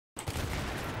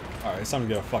Alright, it's time to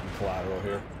get a fucking collateral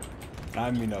here. And I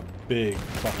mean a big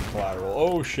fucking collateral.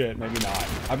 Oh shit, maybe not.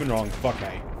 I've been wrong. Fuck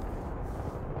me.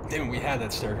 Damn, we had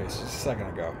that staircase just a second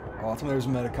ago. Oh, I thought there was a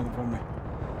medic coming for me.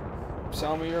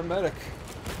 Tell me you're a medic.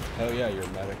 Hell yeah, you're a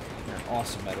medic. You're an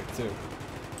awesome medic too.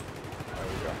 There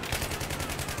we go.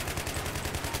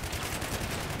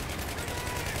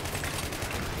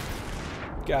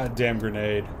 Goddamn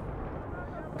grenade.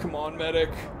 Come on, medic.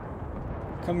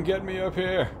 Come get me up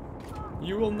here.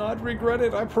 You will not regret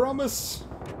it, I promise.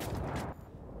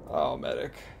 Oh,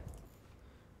 medic.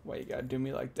 Why you gotta do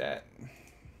me like that?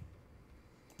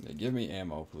 Yeah, give me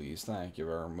ammo, please. Thank you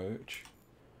very much.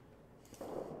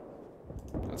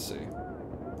 Let's see.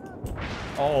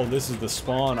 Oh, this is the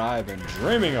spawn I've been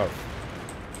dreaming of.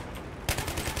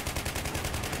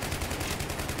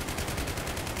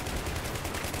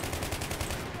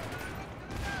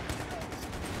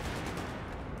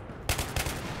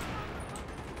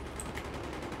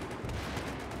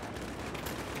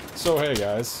 So hey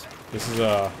guys, this is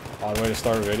a odd way to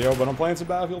start a video, but I'm playing some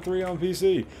Battlefield 3 on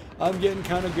PC. I'm getting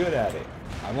kind of good at it.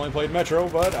 I've only played Metro,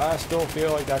 but I still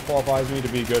feel like that qualifies me to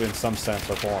be good in some sense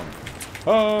or form.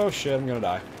 Oh shit, I'm gonna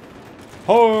die.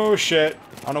 Oh shit,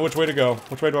 I don't know which way to go.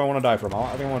 Which way do I want to die from? I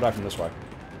think I want to die from this way.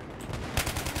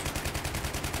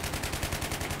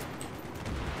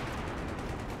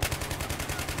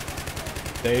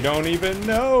 They don't even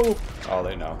know. Oh,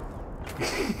 they know.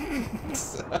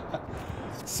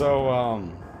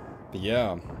 So,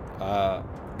 yeah, I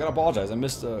gotta apologize. I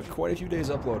missed quite a few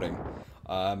days uploading.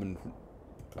 I've been,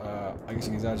 I guess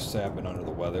you can just say I've been under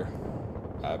the weather.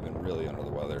 I've been really under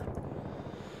the weather.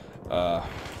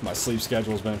 My sleep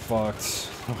schedule's been fucked.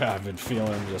 I've been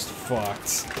feeling just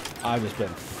fucked. I've just been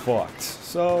fucked.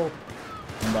 So,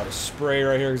 I'm about to spray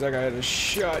right here because that guy had a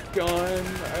shotgun.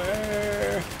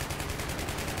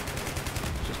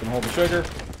 Just gonna hold the trigger.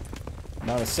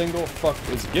 Not a single fuck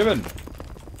is given.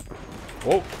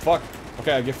 Oh, fuck.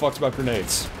 Okay, I get fucked about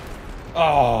grenades.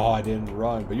 Oh, I didn't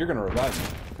run, but you're gonna revive me.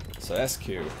 So that's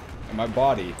cute. And my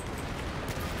body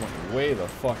went way the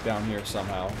fuck down here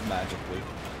somehow, magically.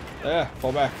 Yeah,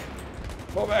 fall back.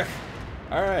 Fall back.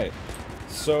 Alright.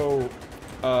 So,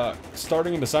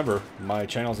 starting in December, my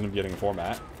channel's gonna be getting a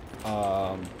format.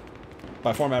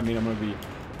 By format, I mean I'm gonna be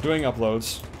doing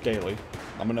uploads daily.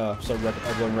 I'm gonna start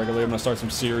uploading regularly. I'm gonna start some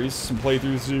series, some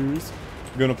playthrough series.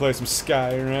 I'm gonna play some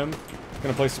Skyrim.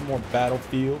 Gonna play some more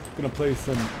Battlefield. Gonna play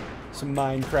some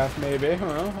Minecraft maybe.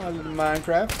 Huh? A little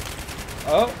Minecraft.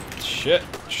 Oh, shit,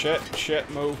 shit.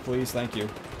 Move, please. Thank you.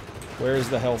 Where's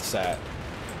the health sat?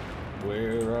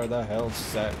 Where are the health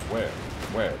sat?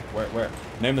 Where?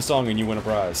 Name the song and you win a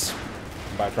prize.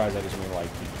 And by prize, I just mean like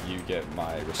you get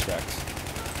my respect,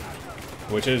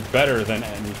 which is better than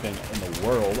anything in the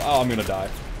world. Oh, I'm gonna die.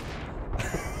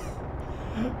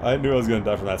 I knew I was gonna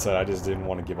die from that side. I just didn't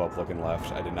want to give up looking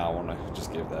left. I did not want to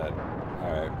just give that.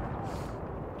 Alright.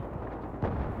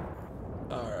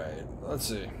 Alright, let's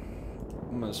see.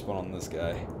 I'm gonna spawn on this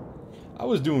guy. I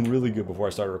was doing really good before I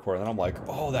started recording, and I'm like,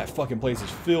 oh, that fucking place is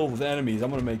filled with enemies.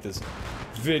 I'm gonna make this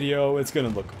video. It's gonna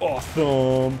look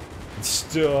awesome and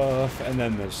stuff. And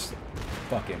then there's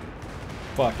fuck,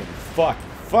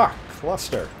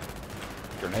 cluster.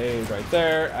 Grenade right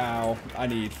there. Ow. I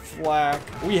need flak.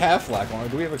 We have flak on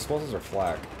it. Do we have explosives or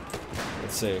flak?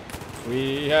 Let's see.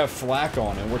 We have flak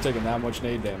on it. We're taking that much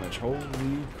nade damage. Holy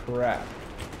crap.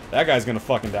 That guy's gonna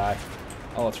fucking die.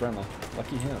 Oh, it's friendly.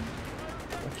 Lucky him.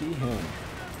 Lucky him.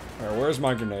 Alright, where's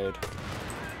my grenade?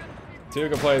 Two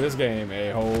can play this game,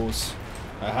 a-holes.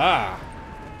 Aha!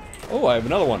 Oh, I have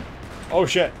another one. Oh,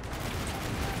 shit.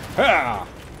 Ha!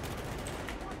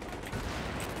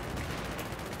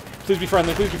 Please be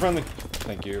friendly, please be friendly.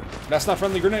 Thank you. That's not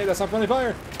friendly grenade, that's not friendly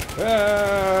fire.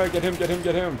 Ah, get him.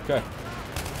 Okay.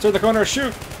 Turn the corner,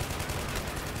 shoot.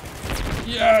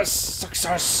 Yes!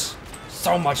 Success!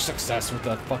 So much success with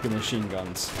the fucking machine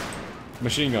guns.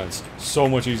 Machine guns, so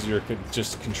much easier to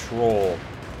just control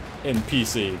in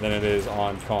PC than it is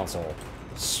on console.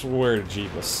 Swear to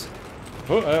Jeebus.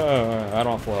 I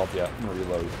don't have full health yet. I'm gonna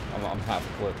reload. I'm half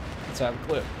a clip. Let's have a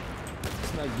clip.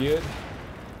 Isn't that good?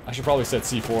 I should probably set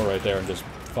C4 right there and just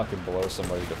fucking blow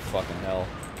somebody to fucking hell.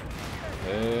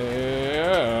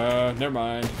 Never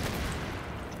mind.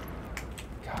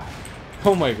 God.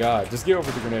 Oh my god. Just get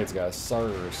over the grenades, guys.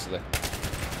 Seriously.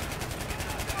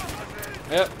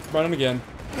 Yep, running again.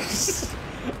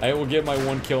 I will get my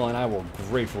one kill and I will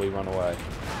gratefully run away.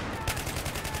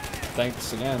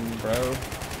 Thanks again, bro.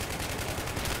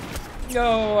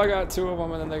 Yo, I got two of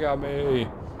them and then they got me.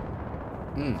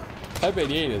 Type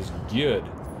 88 is good.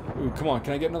 Ooh, come on,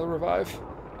 can I get another revive?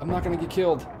 I'm not gonna get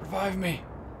killed. Revive me.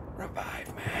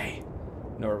 Revive me.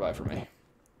 No revive for me.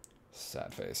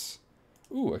 Sad face.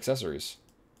 Ooh, accessories.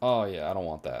 Oh, yeah, I don't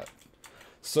want that.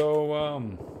 So,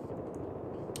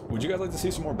 would you guys like to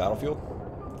see some more Battlefield?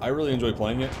 I really enjoy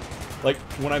playing it. Like,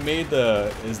 when I made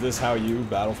the Is This How You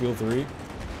Battlefield 3,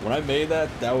 when I made that,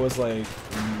 that was like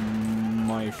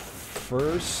my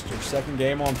first or second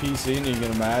game on PC, and you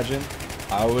can imagine,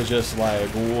 I was just like,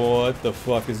 what the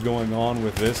fuck is going on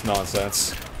with this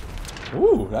nonsense?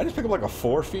 Ooh, did I just pick up like a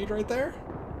 4 feed right there?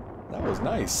 That was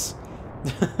nice.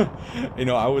 You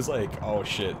know, I was like, oh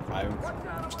shit,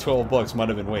 12 bucks might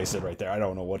have been wasted right there. I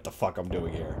don't know what the fuck I'm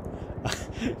doing here.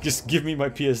 Just give me my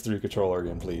PS3 controller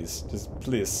again, please. Just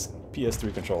please,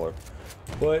 PS3 controller.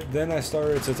 But then I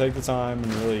started to take the time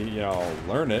and really, you know,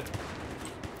 learn it.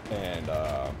 And,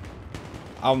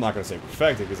 I'm not gonna say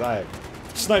perfected, because I have...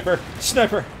 Sniper!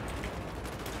 Sniper!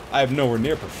 I have nowhere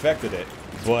near perfected it,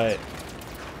 but...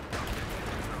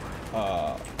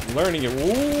 learning it...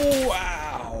 Ooh,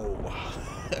 wow!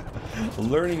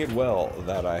 Learning it well,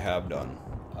 that I have done.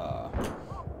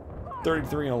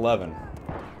 33 and 11.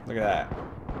 Look at that.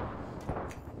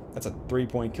 That's a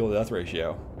 3-point kill death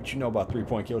ratio. What you know about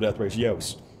 3-point kill death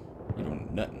ratios? You know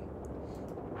nothing.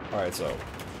 Alright, so...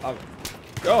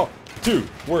 oh! Dude!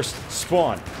 Worst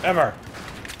spawn ever!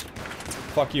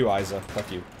 Fuck you, Isa.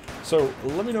 Fuck you. So,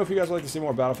 let me know if you guys would like to see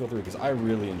more Battlefield 3, because I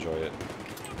really enjoy it.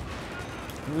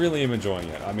 Really am enjoying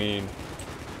it. I mean...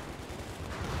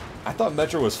 I thought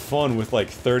Metro was fun with like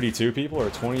 32 people, or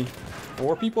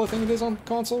 24 people I think it is on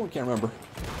console? I can't remember.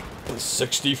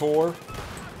 64?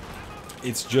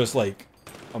 It's just like...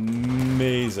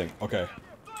 amazing. Okay.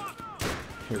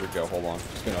 Here we go, hold on.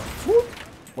 Just gonna whoop.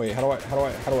 Wait, how do I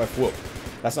whoop?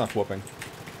 That's not whooping.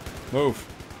 Move.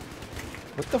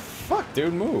 What the fuck,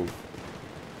 dude? Move.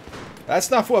 That's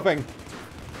not whooping.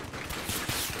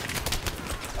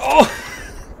 Oh!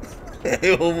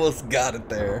 I almost got it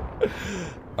there.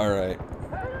 Alright.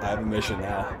 I have a mission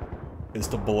now. Is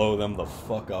to blow them the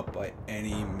fuck up by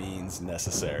any means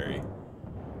necessary.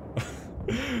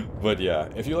 But yeah,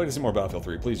 if you'd like to see more Battlefield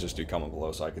 3, please just do comment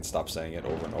below so I can stop saying it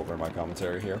over and over in my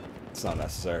commentary here. It's not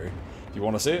necessary. If you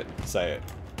want to see it, say it.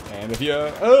 And if you...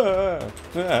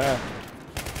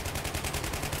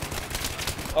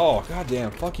 oh,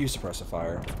 goddamn. Fuck you, Suppressive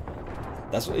Fire.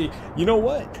 That's what... You know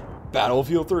what?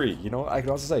 Battlefield 3. You know what? I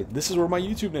can also say, this is where my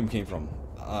YouTube name came from.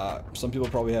 Some people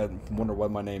probably had wondered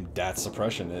what my name, Dat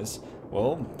Suppression, is.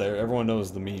 Well, there, everyone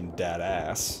knows the meme Dat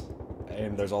Ass.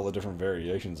 And there's all the different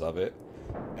variations of it.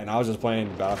 And I was just playing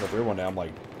Battlefield 3 one day, I'm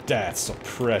like, Dat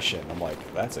Suppression. I'm like,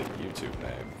 that's a YouTube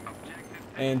name.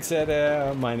 And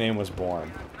ta-da, my name was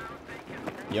born.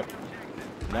 Yep.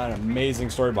 Not an amazing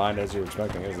story behind it as you're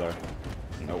expecting, is there?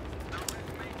 Nope.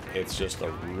 It's just a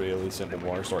really simple,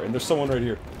 boring story. And there's someone right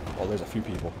here. Oh, there's a few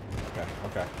people. Okay,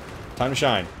 okay. Time to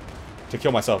shine. To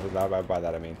kill myself, by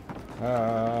that I mean.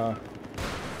 I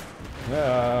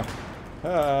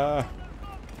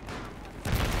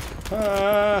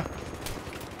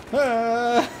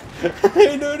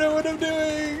don't know what I'm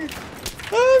doing!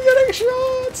 I'm getting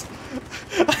shot!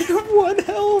 I have 1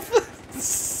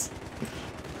 health!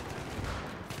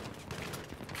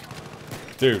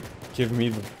 Dude, give me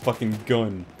the fucking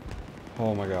gun.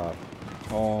 Oh my god.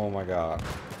 Oh my god.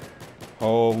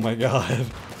 Oh my god.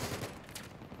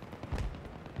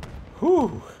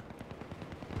 Whew.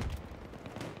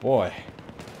 Boy.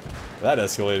 That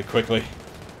escalated quickly.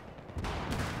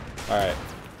 Alright.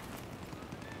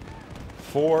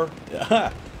 4.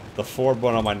 The 4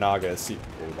 button on my Naga is... oh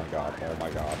my god. Oh my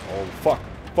god. Oh fuck.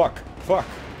 Fuck. Fuck.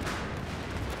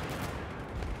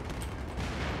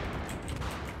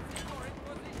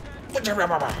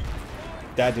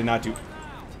 That did not do...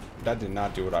 that did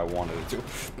not do what I wanted it to.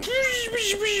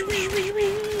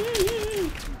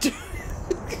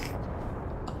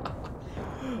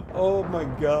 Oh my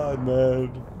god,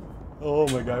 man. Oh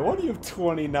my god. Why do you have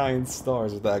 29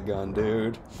 stars with that gun,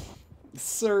 dude?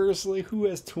 Seriously, who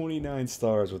has 29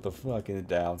 stars with the fucking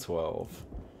Dow 12?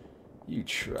 You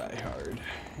try hard.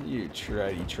 You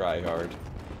try hard.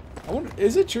 I wonder,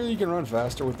 is it true you can run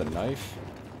faster with a knife?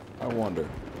 I wonder.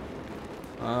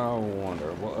 I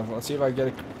wonder. Well, let's see if I get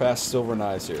it past Silver and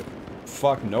Eyes here.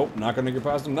 Fuck, nope. Not gonna get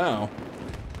past him now.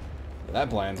 That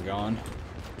plan's gone.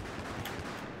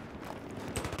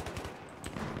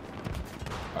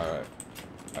 Alright.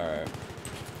 Alright.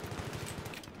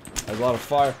 There's a lot of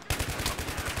fire.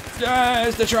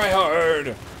 Yes, to try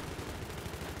hard!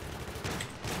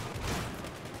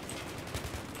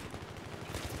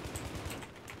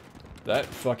 That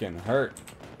fucking hurt.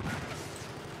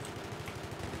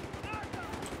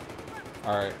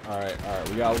 Alright, alright, alright.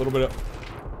 We got a little bit of...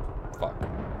 fuck.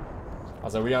 I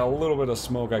was like, we got a little bit of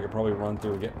smoke I could probably run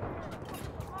through and get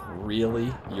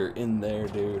Really? You're in there,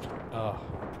 dude. Oh.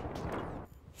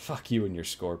 Fuck you and your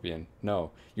Scorpion.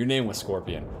 No, your name was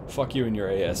Scorpion. Fuck you and your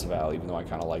AS Val, even though I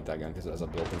kind of like that gun because it has a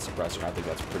built-in suppressor. I think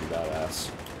that's pretty badass.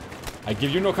 I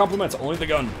give you no compliments, only the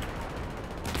gun.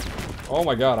 Oh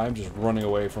my god, I'm just running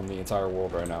away from the entire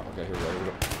world right now. Okay, here we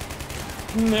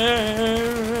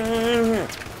go.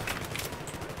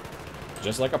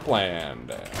 Just like I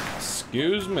planned.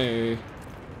 Excuse me.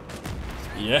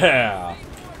 Yeah.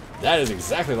 That is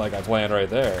exactly like I planned right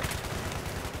there.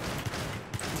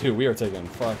 Dude, we are taking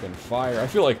fucking fire. I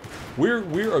feel like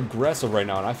we're aggressive right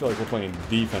now, and I feel like we're playing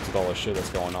defense with all the shit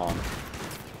that's going on.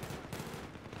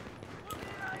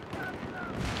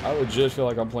 I legit feel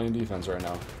like I'm playing defense right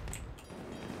now.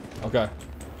 Okay.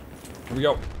 Here we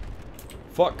go.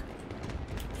 Fuck.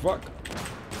 Fuck.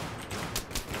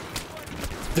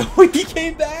 He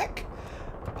came back?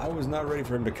 I was not ready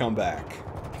for him to come back.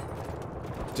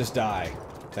 Just die.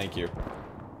 Thank you.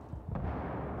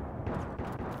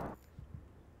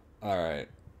 Alright.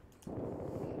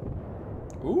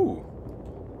 Ooh.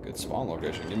 Good spawn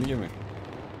location. Gimme. I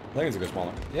think it's a good spawn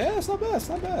location. Yeah, it's not bad. It's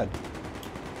not bad.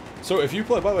 So if you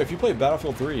play, by the way, if you play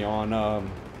Battlefield 3 on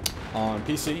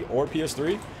PC or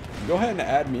PS3, go ahead and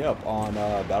add me up on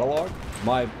Battlelog.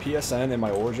 My PSN and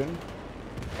my Origin.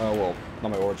 Well,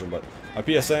 not my Origin, but my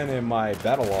PSN and my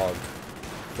Battlelog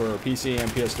for PC and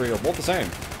PS3 are both the same.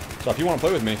 So if you want to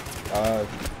play with me,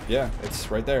 yeah, it's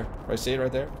right there. I see it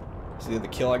right there. See the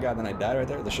kill I got, then I died right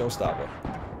there? The showstopper.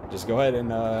 Just go ahead and,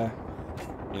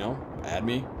 you know, add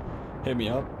me, hit me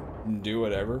up, do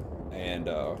whatever, and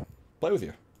play with you.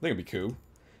 I think it'd be cool.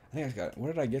 I think I got, what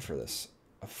did I get for this?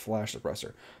 A flash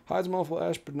suppressor. Hides them all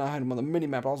flash, but not hide them on the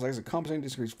mini-map. Also acts as a compensating to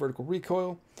increase vertical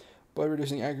recoil by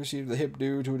reducing accuracy of the hip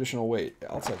due to additional weight.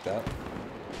 I'll take that.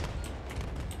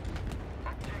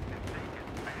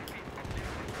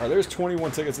 Alright, there's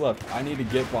 21 tickets left. I need to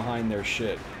get behind their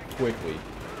shit quickly.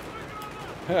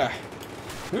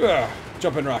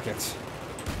 Jumping rockets.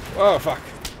 Oh, fuck.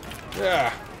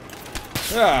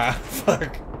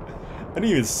 Fuck. I didn't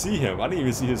even see him. I didn't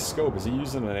even see his scope. Is he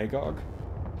using an ACOG?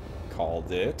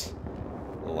 Called it.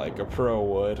 Like a pro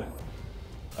would.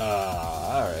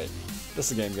 Alright. That's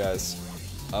the game, guys.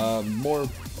 More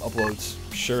uploads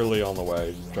surely on the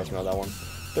way. Trust me on that one.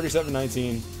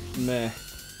 37-19. Meh.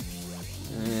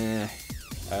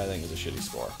 I think it's a shitty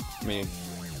score. I mean,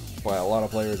 by a lot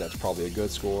of players, that's probably a good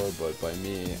score, but by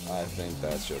me, I think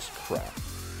that's just crap.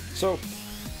 So,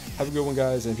 have a good one,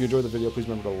 guys, and if you enjoyed the video, please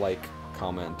remember to like,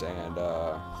 comment, and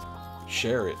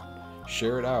share it.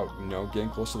 Share it out. You know, getting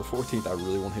close to the 14th, I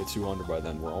really want to hit 200 by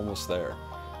then. We're almost there.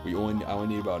 I only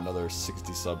need about another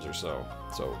 60 subs or so.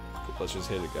 So, let's just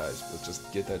hit it, guys. Let's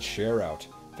just get that share out.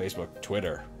 Facebook,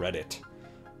 Twitter, Reddit,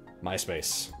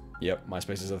 MySpace. Yep,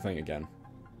 MySpace is a thing again.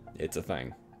 It's a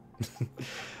thing.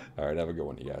 Alright, have a good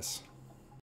one, you guys.